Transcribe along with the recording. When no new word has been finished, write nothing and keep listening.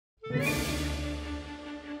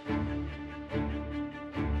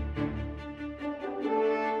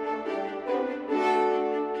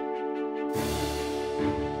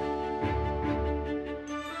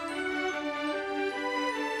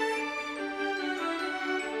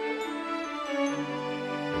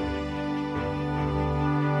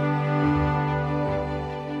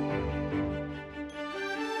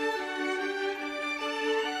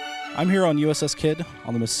I'm here on USS Kidd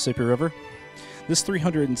on the Mississippi River. This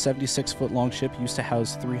 376-foot-long ship used to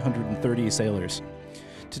house 330 sailors.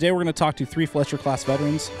 Today we're going to talk to 3 Fletcher Class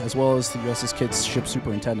veterans, as well as the USS Kidd's ship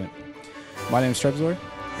superintendent. My name is Trevzor,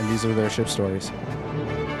 and these are their ship stories.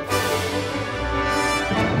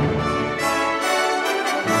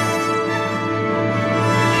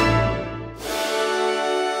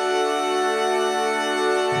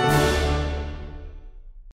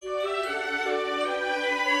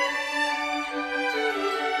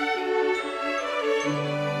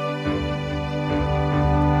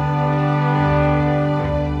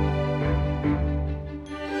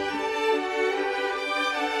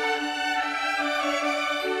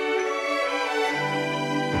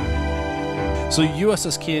 So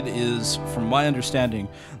USS Kidd is, from my understanding,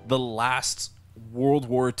 the last World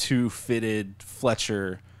War II fitted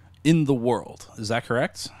Fletcher in the world. Is that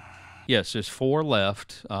correct? Yes, there's 4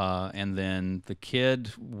 left, and then the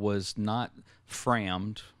Kidd was not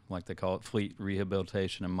FRAMmed, like they call it, Fleet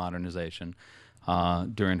Rehabilitation and Modernization,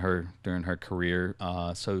 during her career.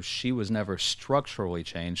 So she was never structurally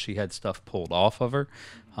changed. She had stuff pulled off of her,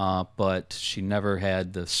 but she never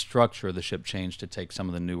had the structure of the ship changed to take some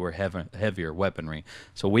of the newer, heavier weaponry.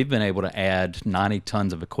 So we've been able to add 90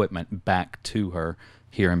 tons of equipment back to her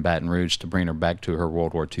here in Baton Rouge to bring her back to her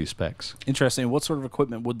World War II specs. Interesting. What sort of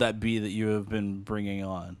equipment would that be that you have been bringing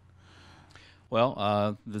on?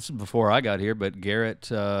 Well, this is before I got here, but Garrett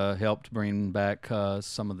helped bring back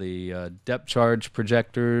some of the depth charge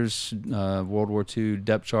projectors, World War II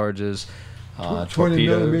depth charges, 20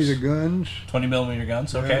 millimeter guns. 20 millimeter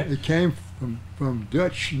guns, okay. It came from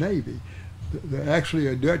Dutch Navy. Actually,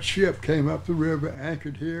 a Dutch ship came up the river,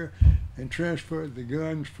 anchored here, and transferred the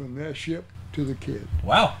guns from that ship to the Kidd.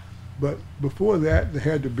 Wow. But before that, they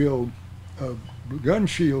had to build gun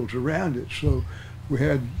shields around it. So we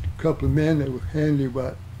had a couple of men that were handy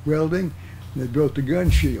about welding, and they built the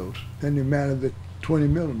gun shields. Then they mounted the 20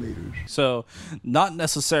 millimeters. So not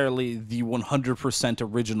necessarily the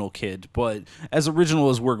 100% original Kidd, but as original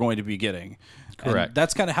as we're going to be getting. Correct. And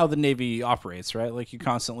that's kind of how the Navy operates, right? Like, you're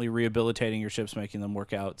constantly rehabilitating your ships, making them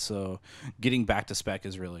work out. So getting back to spec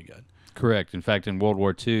is really good. Correct. In fact, in World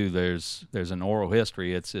War II, there's an oral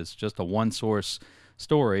history. It's just a one-source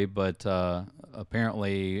story, but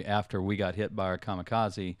apparently after we got hit by our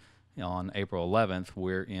kamikaze on April 11th,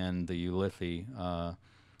 we're in the Ulithi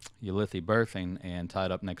berthing and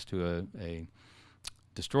tied up next to a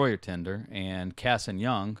destroyer tender, and Cassin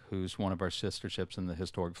Young, who's one of our sister ships in the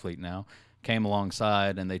historic fleet now, came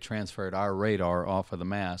alongside, and they transferred our radar off of the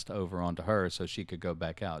mast over onto her so she could go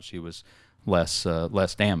back out. She was less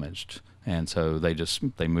damaged, and so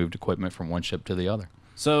they moved equipment from one ship to the other.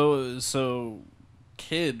 So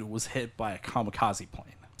Kidd was hit by a kamikaze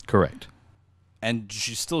plane. Correct. And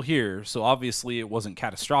she's still here, so obviously it wasn't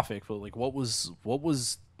catastrophic. But like, what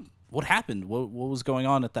happened? What was going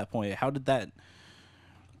on at that point?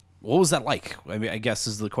 What was that like? I mean, I guess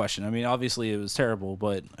is the question. I mean, obviously it was terrible,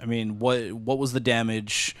 but I mean, what was the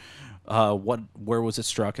damage? Where was it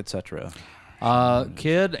struck, etc.?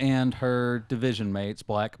 Kidd and her division mates,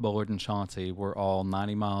 Black, Bullard, and Chauncey, were all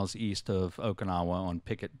 90 miles east of Okinawa on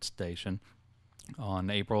picket station on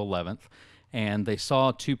April 11th. And they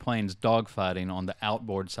saw 2 planes dogfighting on the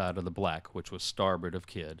outboard side of the Black, which was starboard of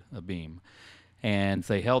Kidd, abeam. And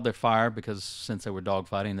they held their fire because since they were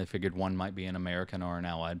dogfighting, they figured one might be an American or an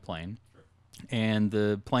Allied plane. And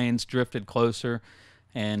the planes drifted closer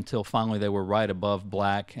until finally they were right above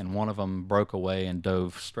Black, and one of them broke away and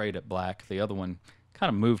dove straight at Black. The other one kind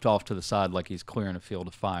of moved off to the side like he's clearing a field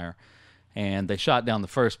of fire. And they shot down the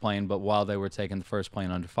first plane, but while they were taking the first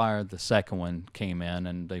plane under fire, the second one came in,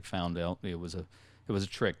 and they found out it was a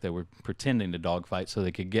trick. They were pretending to dogfight so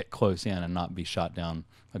they could get close in and not be shot down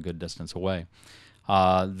a good distance away.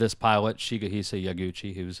 This pilot, Shigehisa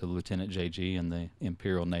Yaguchi, who was a Lieutenant JG in the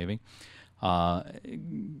Imperial Navy,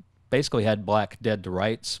 basically had Black dead to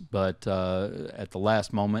rights, but at the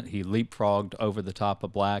last moment he leapfrogged over the top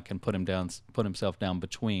of Black and put himself down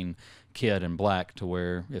between Kidd and Black, to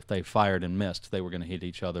where if they fired and missed, they were going to hit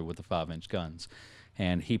each other with the 5-inch guns.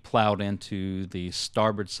 And he plowed into the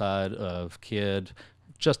starboard side of Kidd,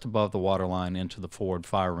 just above the waterline, into the forward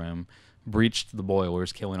fire room, breached the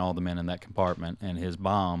boilers, killing all the men in that compartment, and his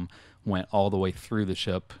bomb went all the way through the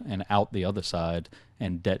ship and out the other side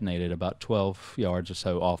and detonated about 12 yards or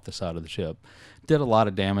so off the side of the ship. Did a lot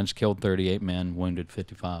of damage, killed 38 men, wounded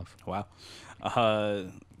 55. Wow.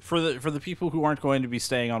 For the people who aren't going to be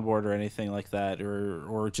staying on board or anything like that,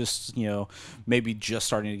 or just, maybe just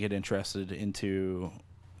starting to get interested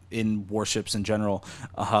in warships in general,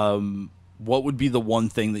 what would be the one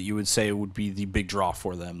thing that you would say would be the big draw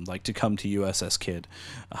for them, like to come to USS Kidd?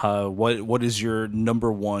 What is your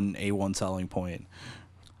number one A1 selling point?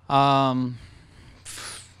 I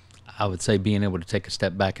would say being able to take a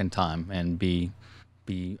step back in time and be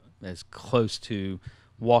as close to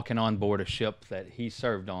walking on board a ship that he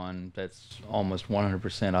served on that's almost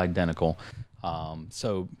 100% identical.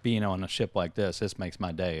 So being on a ship like this makes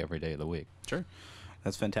my day every day of the week. Sure.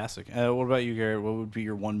 That's fantastic. What about you, Garrett? What would be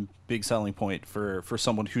your one big selling point for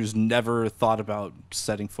someone who's never thought about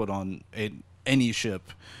setting foot on any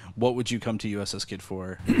ship? What would you come to USS Kidd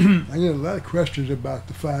for? I get a lot of questions about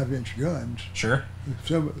the 5-inch guns. Sure.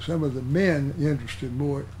 Some of the men interested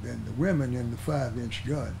more than the women in the 5-inch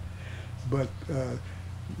gun. But the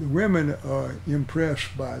women are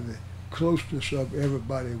impressed by the closeness of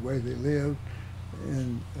everybody, the way they live.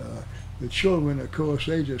 And the children, of course,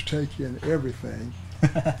 they just take in everything.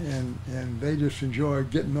 and they just enjoy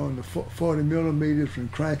getting on the 40 millimeters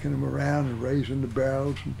and cranking them around and raising the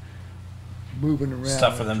barrels and moving around.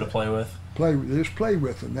 Stuff for them to play with. Just play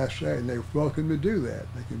with them. That's right, and they're welcome to do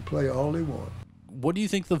that. They can play all they want. What do you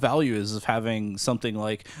think the value is of having something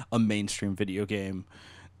like a mainstream video game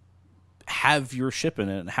have your ship in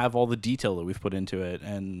it and have all the detail that we've put into it?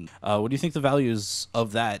 And what do you think the value is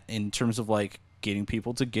of that in terms of like getting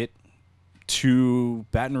people to get to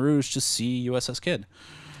Baton Rouge to see USS Kidd?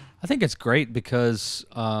 I think it's great because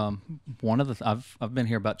I've been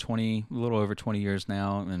here about a little over 20 years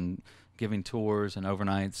now, and giving tours and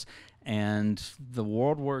overnights, and the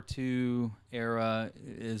World War II era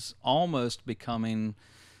is almost becoming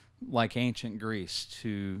like ancient Greece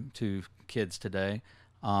to kids today.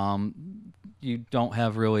 You don't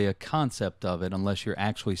have really a concept of it unless you're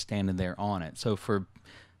actually standing there on it. So for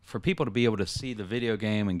people to be able to see the video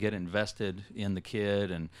game and get invested in the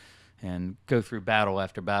Kidd and go through battle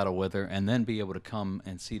after battle with her, and then be able to come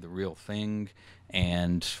and see the real thing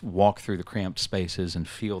and walk through the cramped spaces and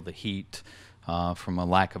feel the heat from a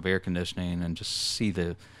lack of air conditioning, and just see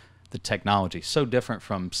the technology so different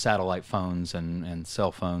from satellite phones and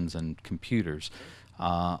cell phones and computers.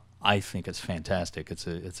 I think it's fantastic. It's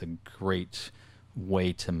a great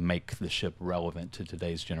way to make the ship relevant to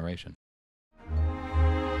today's generation.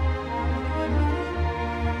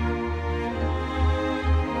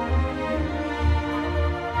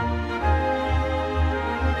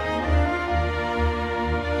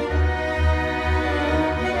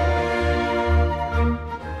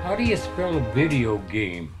 How do you spell a video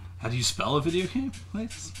game? How do you spell a video game?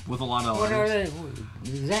 With a lot of What are letters?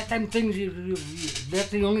 they? Is that them things that's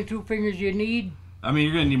the only 2 fingers you need? I mean,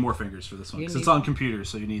 you're going to need more fingers for this one, because it's on computers,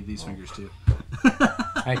 so you need these fingers too.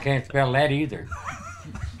 I can't spell that either.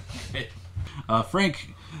 Okay.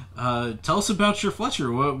 Frank, tell us about your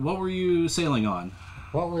Fletcher. What were you sailing on?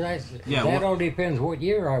 What was I? Yeah, that all depends what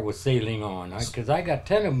year I was sailing on, because I got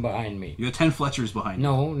 10 of them behind me. You got 10 Fletchers behind you.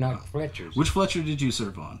 No, not Fletchers. Which Fletcher did you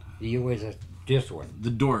serve on? The USS, this one. The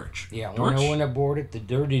Dorch. Yeah, Dorch? when I went aboard it, the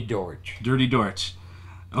Dirty Dorch. Dirty Dorch.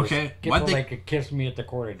 Okay. Why'd they could kiss me at the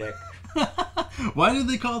quarterdeck? Why did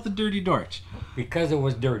they call it the Dirty Dorch? Because it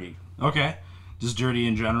was dirty. Okay. Just dirty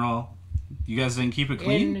in general. You guys didn't keep it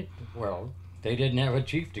clean? Well, they didn't have a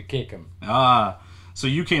chief to kick him. So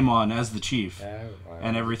you came on as the chief,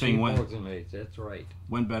 and everything went That's right.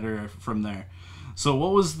 Went better from there. So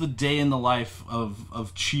what was the day in the life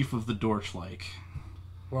of Chief of the Dorch like?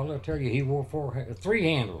 Well, I'll tell you, he wore 3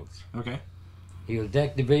 handles. Okay. He was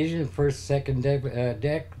deck division, first, second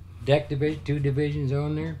deck division, 2 divisions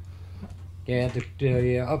on there. He had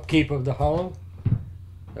the upkeep of the hull,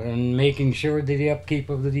 and making sure that the upkeep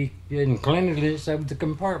of the cleanliness of the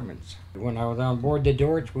compartments. When I was on board the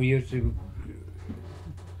Dorch,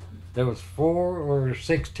 there was 4 or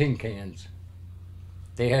 6 tin cans.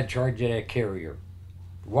 They had charge of that carrier.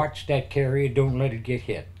 Watch that carrier, don't let it get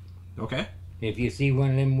hit. Okay. If you see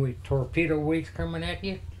one of them torpedo wakes coming at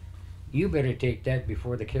you, you better take that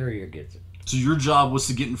before the carrier gets it. So your job was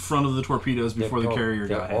to get in front of the torpedoes before the carrier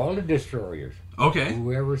got hit? All the destroyers. Okay.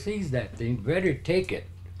 Whoever sees that thing better take it.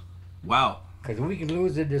 Wow. Because we can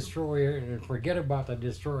lose the destroyer and forget about the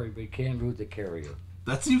destroyer, but we can't lose the carrier.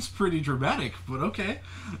 That seems pretty dramatic, but okay.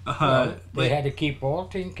 They had to keep all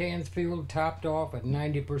tin cans filled, topped off at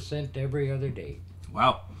 90% every other day.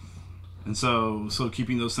 Wow. And so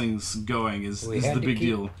keeping those things going is the big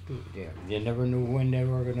deal. Yeah, you never knew when they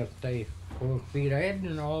were going to stay full speed ahead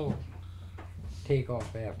and all take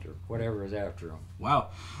off after, whatever is after them. Wow.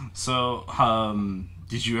 So,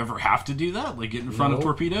 did you ever have to do that? Like get in front of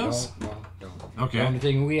torpedoes? No. Okay. The only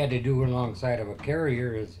thing we had to do alongside of a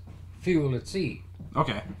carrier is fuel at sea.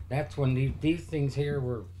 Okay. That's when these things here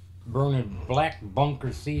were burning black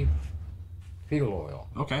bunker sea fuel oil.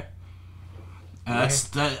 Okay. That's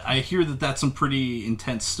that. I hear that that's some pretty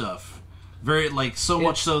intense stuff. Very like so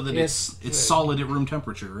much so that it's solid at room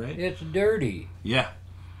temperature, right? It's dirty. Yeah.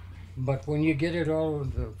 But when you get it all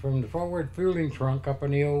from the forward fueling trunk up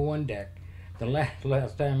on the 01 deck, the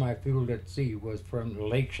last time I fueled at sea was from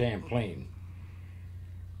Lake Champlain.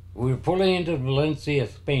 We were pulling into Valencia,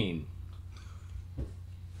 Spain.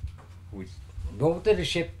 We both of the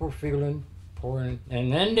ship were fueling, pouring,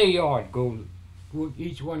 and then the yard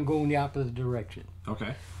each one going the opposite direction.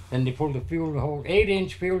 Okay. Then they pulled the fuel hose,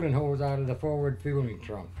 8-inch fueling hose out of the forward fueling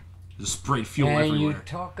trunk. Just sprayed fuel and everywhere. You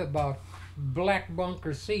talk about black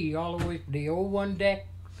bunker sea all the way to the 01 deck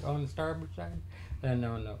on the starboard side.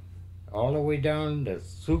 No. All the way down the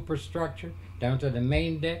superstructure, down to the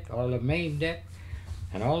main deck, all the main deck,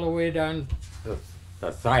 and all the way down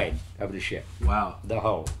the side of the ship. Wow. The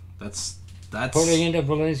hull. That's Pulling into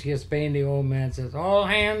Valencia, Spain, the old man says, all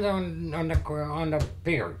hands on the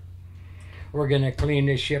pier. We're going to clean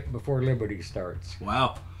this ship before Liberty starts.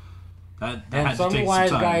 Wow. That and had to some take wise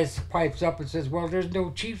some time. guy pipes up and says, well, there's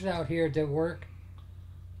no chiefs out here to work.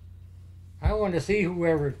 I want to see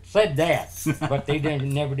whoever said that, but they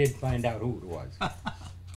never did find out who it was.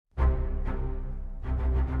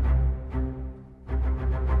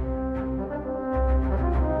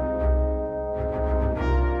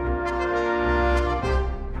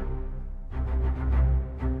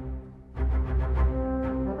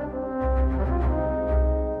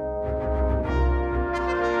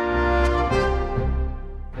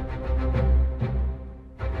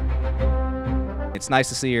 It's nice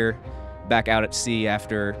to see her back out at sea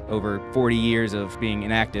after over 40 years of being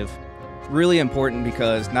inactive. Really important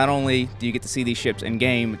because not only do you get to see these ships in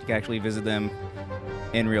game, but you can actually visit them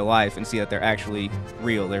in real life and see that they're actually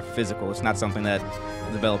real, they're physical. It's not something that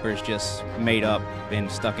developers just made up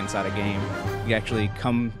and stuck inside a game. You actually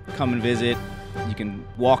come and visit. You can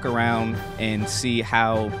walk around and see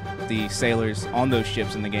how the sailors on those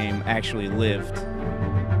ships in the game actually lived.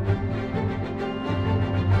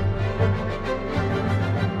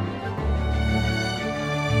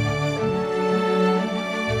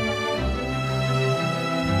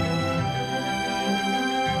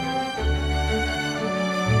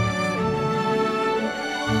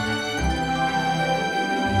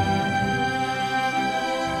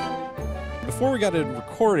 Before we got into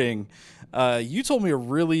recording, you told me a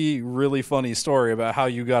really, really funny story about how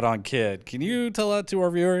you got on Kidd. Can you tell that to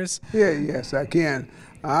our viewers? Yes, I can.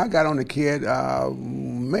 I got on the Kidd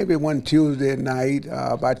maybe one Tuesday night,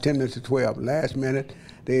 about 10 minutes to 12, last minute.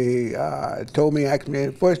 They told me,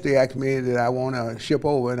 first they asked me that I want to ship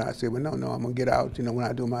over, and I said, well, no, I'm going to get out, when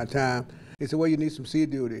I do my time. They said, well, you need some sea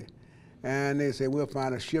duty. And they said, we'll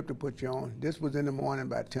find a ship to put you on. This was in the morning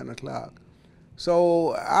about 10 o'clock.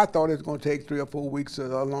 So I thought it was going to take 3 or 4 weeks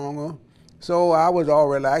or longer. So I was all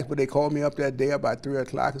relaxed, but they called me up that day about 3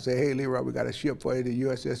 o'clock and said, hey, Leroy, we got a ship for you, the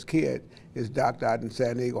USS Kidd. It's docked out in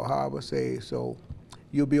San Diego Harbor. So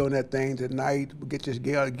you'll be on that thing tonight. We'll get your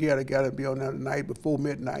gear together and be on that tonight before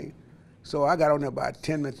midnight. So I got on there about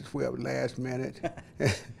 10 minutes to 12 last minute.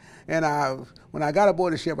 And when I got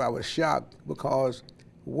aboard the ship, I was shocked because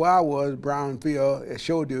where I was, Brownfield, at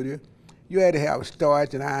show duty, you had to have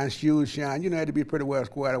starch and iron shoes shine. You had to be pretty well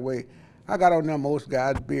squared away. I got on there, most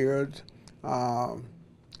guys' beards, wrinkled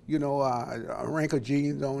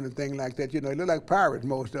jeans on and things like that. They look like pirates,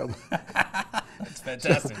 most of them. That's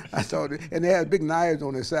fantastic. So I thought, and they had big knives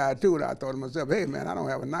on their side too. And I thought to myself, hey man, I don't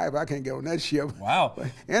have a knife. I can't get on that ship. Wow. But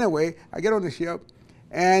anyway, I get on the ship,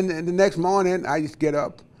 and the next morning I just get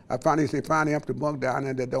up. I finally up the bunk down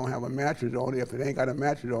there that don't have a mattress on it. If it ain't got a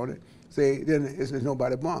mattress on it, then it's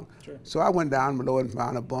nobody bunk. Sure. So I went down below and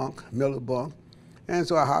found a bunk, middle bunk. And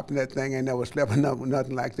so I hopped in that thing and never slept enough with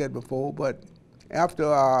nothing like that before. But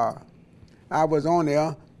after I was on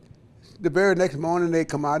there, the very next morning they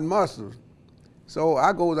come out and muster. So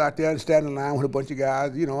I goes out there and stand in line with a bunch of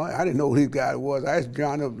guys. I didn't know who these guys was. I just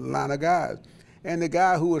joined a line of guys. And the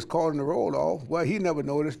guy who was calling the roll off, well, he never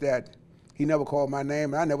noticed that he never called my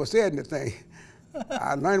name, and I never said anything.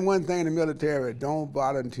 I learned one thing in the military: don't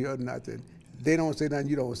volunteer nothing. They don't say nothing,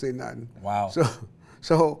 you don't say nothing. Wow.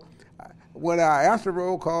 So when I answered the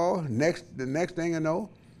roll call, the next thing I know,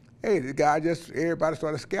 hey, everybody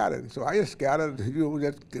started scattering. So I just scattered,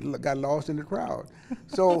 just got lost in the crowd.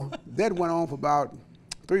 So that went on for about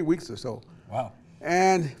 3 weeks or so. Wow.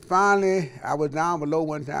 And finally, I was down below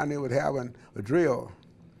one time, they was having a drill.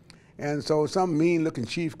 And so some mean-looking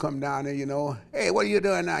chief come down there, hey, what are you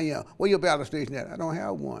doing now? Where your battle station at? I don't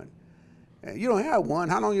have one. You don't have one?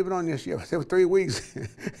 How long you been on this ship? I said, for 3 weeks.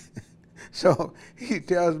 So he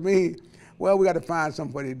tells me, well, we got to find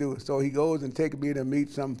somebody to do it. So he goes and takes me to meet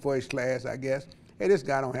some first class, I guess. hey, this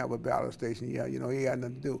guy don't have a battle station. Yeah, you know, he got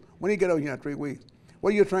nothing to do. When he get over here in 3 weeks,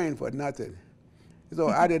 what are you trained for? Nothing. So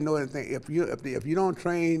I didn't know anything. If you don't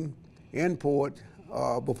train in port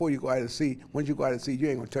before you go out to sea, once you go out to sea, you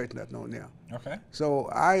ain't gonna touch nothing on there. Okay. So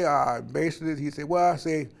I basically, he said, well, I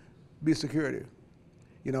say, be security.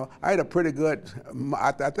 You know, I had a pretty good,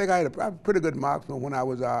 I think I had a pretty good marksman when I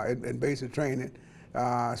was in basic training.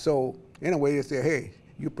 So anyway, they said, hey,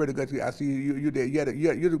 you're pretty good. I see you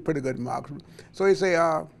you're a pretty good marksman. So he say,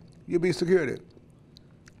 you be security.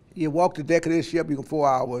 You walk the deck of this ship, you can 4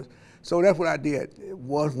 hours. So that's what I did.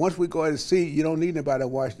 Once we go out to sea, you don't need anybody to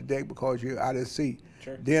watch the deck because you're out at sea.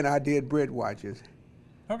 Sure. Then I did bridge watches.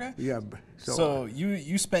 Okay. Yeah. So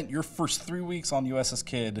you spent your first 3 weeks on USS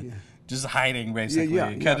Kidd just hiding, basically.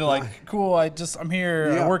 Yeah, kind of like, cool, I'm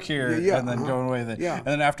here, I work here, and then going away with it. Yeah. And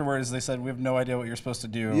then afterwards they said, we have no idea what you're supposed to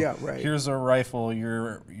do. Yeah, right. Here's a rifle,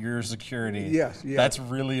 your security. Yes, yeah. That's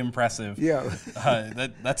really impressive. Yeah.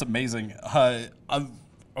 That's amazing.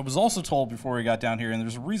 I was also told before we got down here, and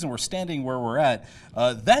there's a reason we're standing where we're at.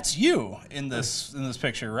 That's you in this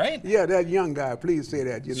picture, right? Yeah, that young guy. Please say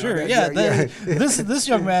that. You know, Sure. that, This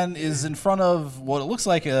young man is in front of what it looks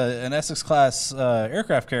like an Essex class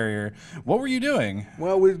aircraft carrier. What were you doing?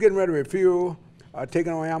 Well, we was getting ready to refuel,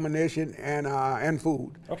 taking on ammunition and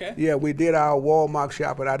food. Okay. Yeah, we did our Walmart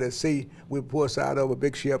shopping out at sea. We pulled side of a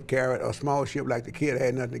big ship, carried a small ship like the Kidd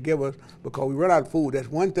had nothing to give us because we run out of food. That's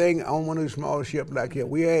one thing on one of these small ships like here.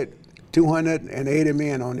 We had 280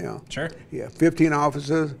 men on there. Sure. Yeah, 15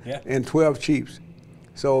 officers and 12 chiefs.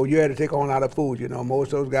 So you had to take on a lot of food. You know,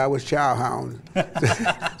 most of those guys was chow hounds.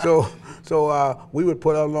 So we would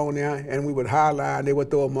put along there and we would high line. They would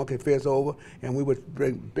throw a monkey fist over, and we would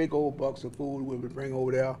bring big old bucks of food. We would bring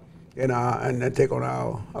over there and then take on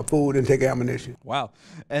our food and take ammunition. Wow.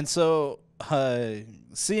 And so,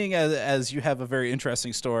 seeing as you have a very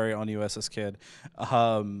interesting story on USS Kidd,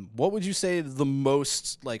 what would you say the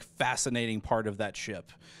most fascinating part of that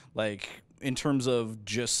ship, in terms of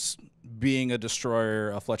just being a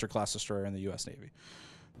destroyer, a Fletcher class destroyer in the U.S. Navy?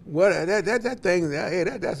 Well, that thing,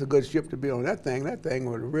 that's a good ship to be on. That thing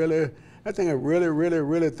would really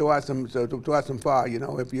throw out some fire. You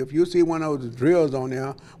know, if you see one of those drills on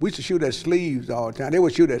there, we used to shoot at sleeves all the time. They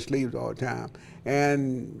would shoot at sleeves all the time,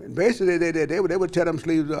 and basically they would tear them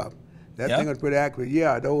sleeves up. That thing was pretty accurate.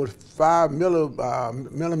 Yeah, those 5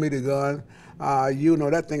 millimeter guns. You know,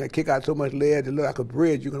 that thing would kick out so much lead it looked like a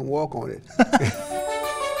bridge. You can walk on it.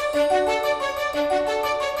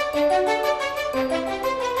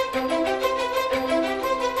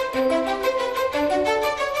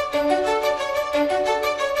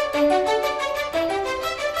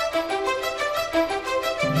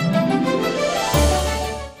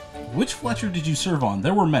 Which Fletcher did you serve on?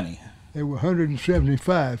 There were many. There were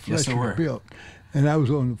 175 Fletcher built, and I was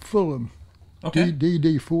on the Fulham, okay.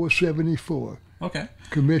 DD 474. Okay.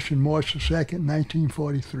 Commissioned March the 2nd,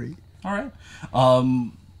 1943. All right.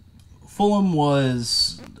 Fulham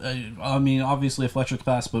was, obviously a Fletcher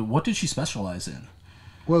class, but what did she specialize in?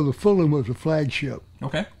 Well, the Fulham was a flagship.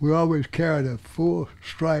 Okay. We always carried a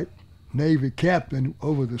full-stripe Navy captain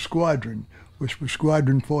over the squadron, which was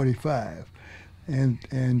Squadron 45.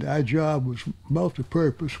 And our job was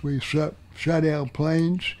multi-purpose. We shot down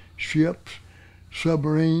planes, ships,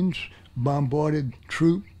 submarines, bombarded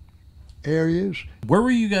troop areas. Where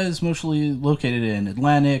were you guys mostly located in?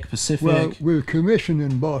 Atlantic, Pacific? Well, we were commissioned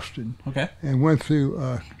in Boston. Okay. And went through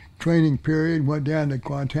a training period, went down to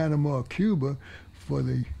Guantanamo, Cuba for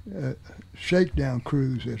the shakedown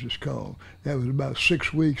cruise, as it's called. That was about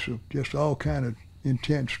 6 weeks of just all kind of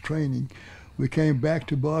intense training. We came back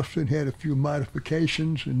to Boston, had a few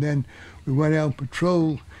modifications, and then we went out and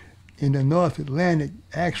patrolled in the North Atlantic,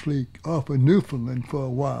 actually off of Newfoundland for a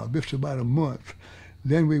while, just about a month.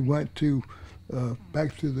 Then we went to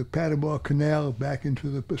back to the Panama Canal, back into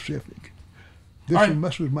the Pacific.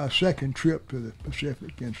 This was my second trip to the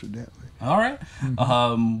Pacific, incidentally. All right.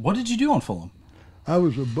 Mm-hmm. What did you do on Fulham? I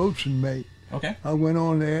was a boatswain mate. Okay. I went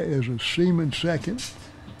on there as a seaman second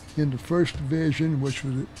in the 1st Division, which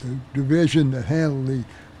was the division that handled the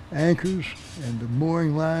anchors and the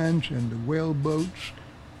mooring lines and the whale boats,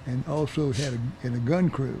 and also had a gun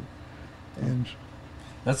crew. And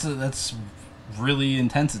that's really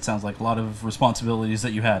intense. It sounds like a lot of responsibilities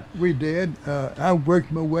that you had. We did. I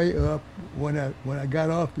worked my way up. When I got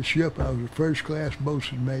off the ship, I was a first-class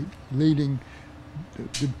boatswain mate, leading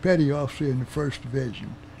the petty officer in the 1st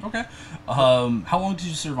Division. Okay. How long did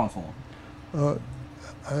you serve on Fulham?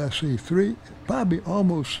 Let's see, probably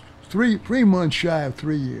almost 3 months shy of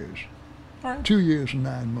 3 years. All right. 2 years and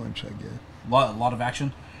 9 months, I guess. A lot of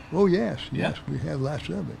action? Oh, yes, Yeah. yes, we have lots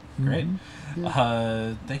of it. Great.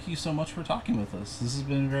 Mhm. Thank you so much for talking with us. This has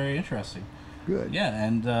been very interesting. Good. Yeah,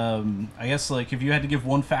 and I guess like if you had to give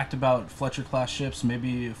one fact about Fletcher class ships,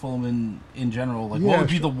 maybe Fulham in general, like what would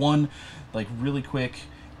be Yes. the one like really quick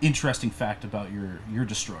interesting fact about your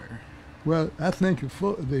destroyer? Well, I think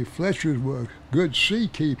the Fletchers were good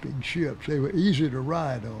sea-keeping ships. They were easy to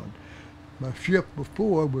ride on. My ship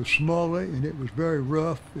before was smaller, and it was very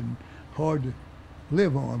rough and hard to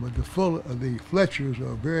live on. But the Fletchers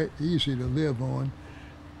are very easy to live on.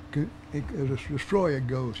 As a destroyer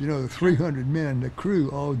goes, you know, the 300 men, the crew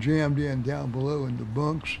all jammed in down below in the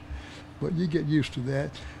bunks. But you get used to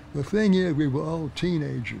that. The thing is, we were all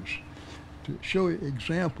teenagers. To show you an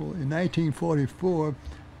example, in 1944,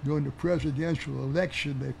 during the presidential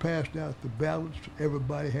election, they passed out the ballots.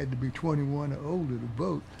 Everybody had to be 21 or older to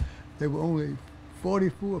vote. There were only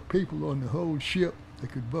 44 people on the whole ship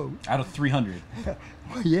that could vote. Out of 300.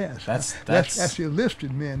 Well, yes, that's the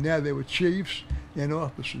enlisted men. Now they were chiefs and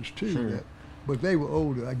officers too. Sure. But they were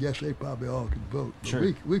older. I guess they probably all could vote. But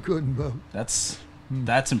Sure. we couldn't vote.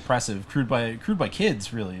 That's impressive. Crewed by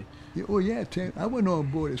kids, really. Yeah, well, yeah, I went on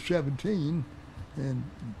board at 17, and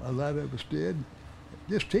a lot of us did.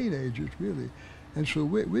 Just teenagers, really. And so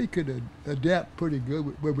we could adapt pretty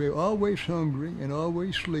good. But we were always hungry and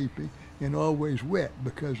always sleepy and always wet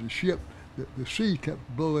because the ship, the sea kept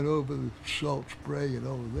blowing over the salt spray and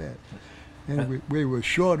all of that. And we were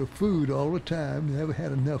short of food all the time, never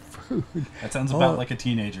had enough food. That sounds about like a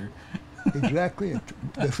teenager. Exactly.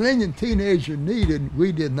 The thing a teenager needed,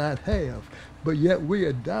 we did not have. But yet we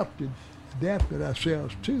adapted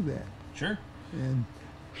ourselves to that. Sure. And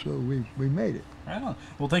so we made it. Right on.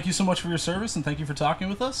 Well, thank you so much for your service, and thank you for talking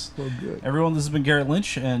with us. Well, good. Everyone, this has been Garrett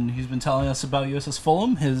Lynch, and he's been telling us about USS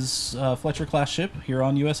Fulham, his Fletcher class ship here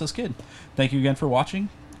on USS Kidd. Thank you again for watching.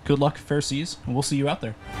 Good luck, fair seas, and we'll see you out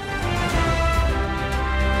there.